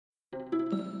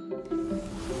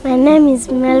My name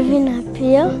is Melvin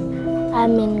Apio.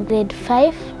 I'm in grade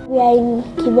 5. We are in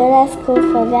Kibera School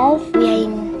for Girls. We are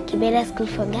in Kibera School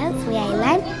for Girls, where I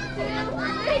learn.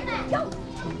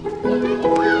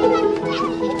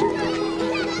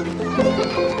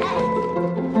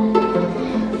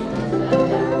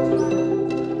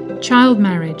 Child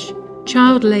marriage,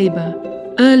 child labour,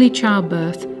 early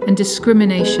childbirth and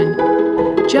discrimination.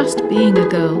 Just being a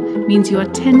girl means you are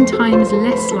 10 times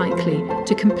less likely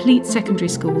to complete secondary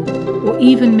school or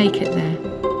even make it there.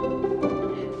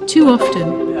 Too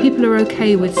often, people are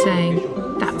okay with saying,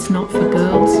 "That's not for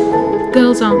girls.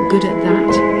 Girls aren't good at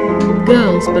that.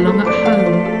 Girls belong at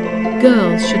home.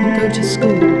 Girls shouldn't go to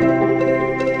school."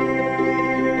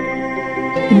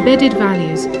 Embedded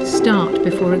values start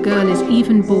before a girl is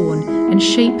even born and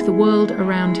shape the world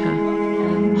around her,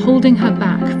 holding her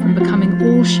back from becoming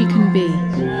all she can be.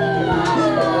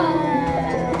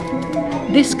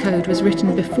 This code was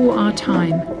written before our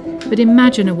time, but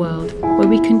imagine a world where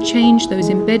we can change those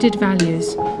embedded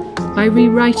values by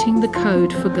rewriting the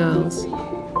code for girls.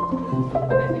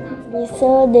 We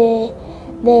saw the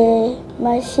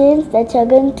machines that you're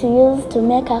going to use to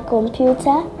make a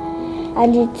computer,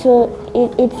 and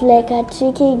it's like a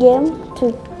tricky game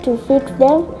to fix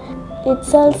them.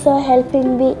 It's also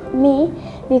helping me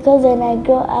because when I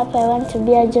grow up I want to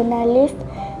be a journalist,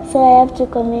 so I have to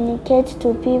communicate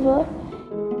to people.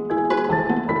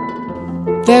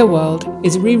 Theirworld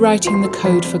is rewriting the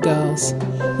code for girls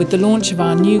with the launch of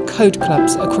our new code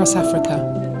clubs across Africa.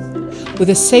 With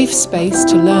a safe space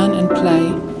to learn and play,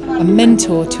 a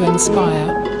mentor to inspire,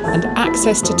 and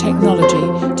access to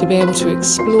technology to be able to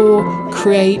explore,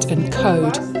 create and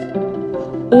code,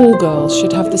 all girls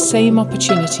should have the same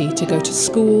opportunity to go to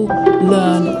school,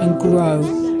 learn and grow,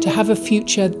 to have a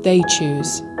future they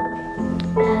choose.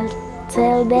 I'll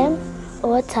tell them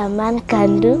what a man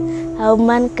can do, how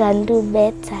man can do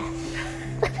better.